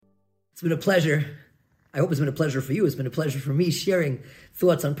It's been a pleasure. I hope it's been a pleasure for you. It's been a pleasure for me sharing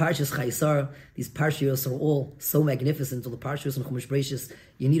thoughts on Parashat Chayei Sarah. These parashiyos are all so magnificent. All the parashiyos and Chumash Bereishis,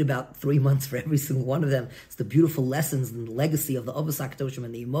 you need about 3 months for every single one of them. It's the beautiful lessons and the legacy of the Avos HaKadoshim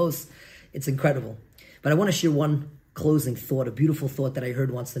and the Imos. It's incredible. But I want to share one closing thought, a beautiful thought that I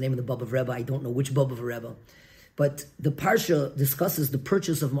heard once, the name of the Bab of Rebbe. I don't know which Bab of Rebbe. But the Parsha discusses the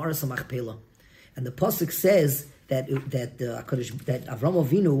purchase of Maras HaMachpelah. And the Pasuk says that Avraham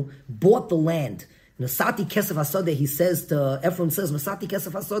Avinu bought the land. Nasati kesef hasadeh, he says to Ephron, says, Nasati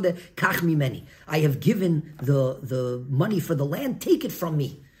kesef hasadeh, kach mimeni. I have given the money for the land, take it from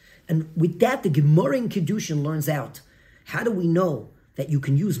me. And with that, the Gemara in Kedushin learns out, how do we know that you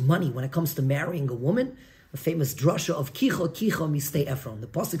can use money when it comes to marrying a woman? A famous drasha of kicha mistei Ephron. The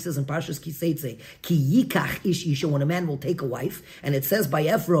pasuk says in Parshas Kiseitze, ki yikach ish isha, when a man will take a wife, and it says by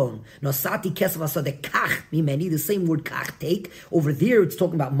Ephron, nosati kesef hasadeh kach mimeni, the same word kach, take. Over there it's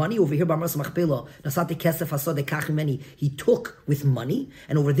talking about money. Over here by Maras Machpelah, nosati kesef hasadeh kach mimeni, he took with money.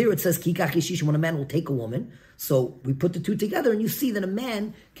 And over there it says ki yikach ish isha, when a man will take a woman. So we put the two together, and you see that a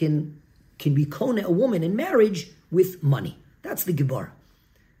man can be kona a woman in marriage with money. That's the Gemara.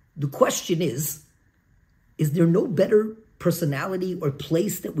 The question is there no better personality or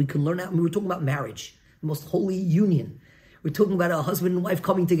place that we can learn out? I mean, we're talking about marriage, the most holy union. We're talking about a husband and wife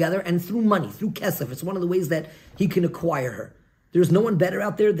coming together, and through money, through kesef. It's one of the ways that he can acquire her. There's no one better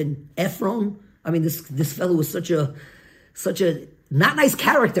out there than Ephron. I mean, this fellow was such a not nice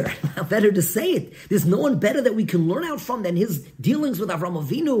character. Better to say it. There's no one better that we can learn out from than his dealings with Avraham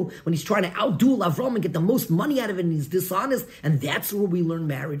Avinu when he's trying to outdo Avram and get the most money out of it, and he's dishonest, and that's where we learn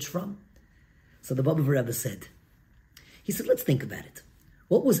marriage from. So the Baba Rebbe said, let's think about it.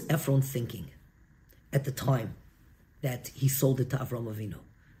 What was Ephron thinking at the time that he sold it to Avraham Avinu?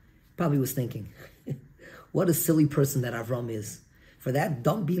 Probably was thinking, what a silly person that Avram is. For that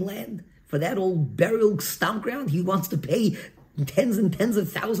dumpy land, for that old burial stomp ground, he wants to pay tens and tens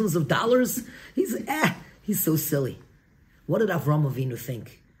of thousands of dollars. He's so silly. What did Avraham Avinu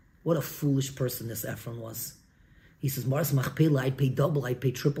think? What a foolish person this Ephron was. He says, Maras Machpelah, I'd pay double, I'd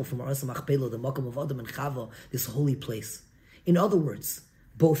pay triple for Maras Machpelah, the Makom of Adam and Chava, this holy place. In other words,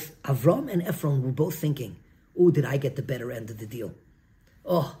 both Avram and Ephron were both thinking, oh, did I get the better end of the deal?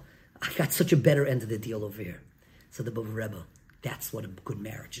 Oh, I got such a better end of the deal over here. So the Baba Rebbe, that's what a good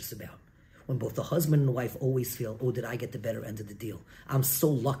marriage is about. When both the husband and wife always feel, oh, did I get the better end of the deal? I'm so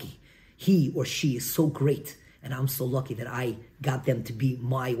lucky. He or she is so great, and I'm so lucky that I got them to be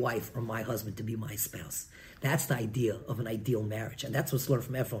my wife or my husband, to be my spouse. That's the idea of an ideal marriage. And that's what's learned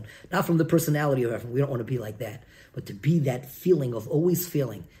from Ephron. Not from the personality of Ephron. We don't want to be like that. But to be that feeling of always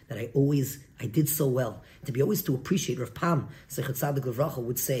feeling that I did so well. To be always to appreciate. Rav Pam, Sechet Tzadik Levracha,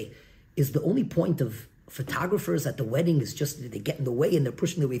 would say, is the only point of photographers at the wedding is just they get in the way and they're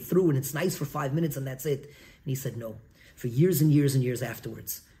pushing their way through and it's nice for 5 minutes and that's it. And he said no. For years and years and years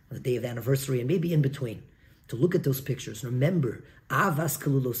afterwards, on the day of anniversary and maybe in between, to look at those pictures, remember Avas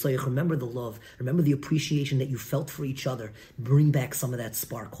Kalulosayach, remember the love, remember the appreciation that you felt for each other. Bring back some of that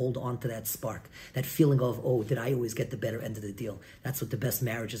spark, hold on to that spark, that feeling of, oh, did I always get the better end of the deal? That's what the best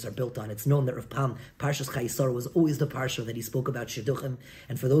marriages are built on. It's known that Rav Pam, Parashat Chayei Sarah, was always the parsha that he spoke about shidduchim.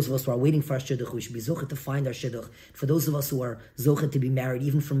 And for those of us who are waiting for our shidduch, we should be zochet to find our shidduch. For those of us who are zochet to be married,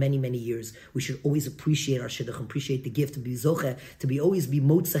 even for many, many years, we should always appreciate our shidduch, appreciate the gift, to be zochet, to always be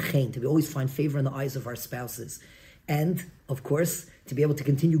motzachein, to always find favor in the eyes of our spouses. And, of course, to be able to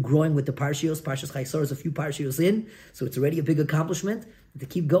continue growing with the Parshiyos. Parshas Chayei Sarah is a few Parshiyos in, so it's already a big accomplishment. And to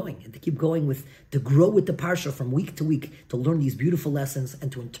keep going, to grow with the Parsha from week to week, to learn these beautiful lessons,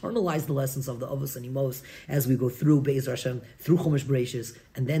 and to internalize the lessons of the Avos and Imos as we go through Be'ez Hashem, through Chumash Bereishis,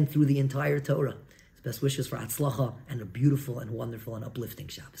 and then through the entire Torah. Best wishes for Atzlacha and a beautiful and wonderful and uplifting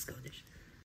Shabbos Kodesh.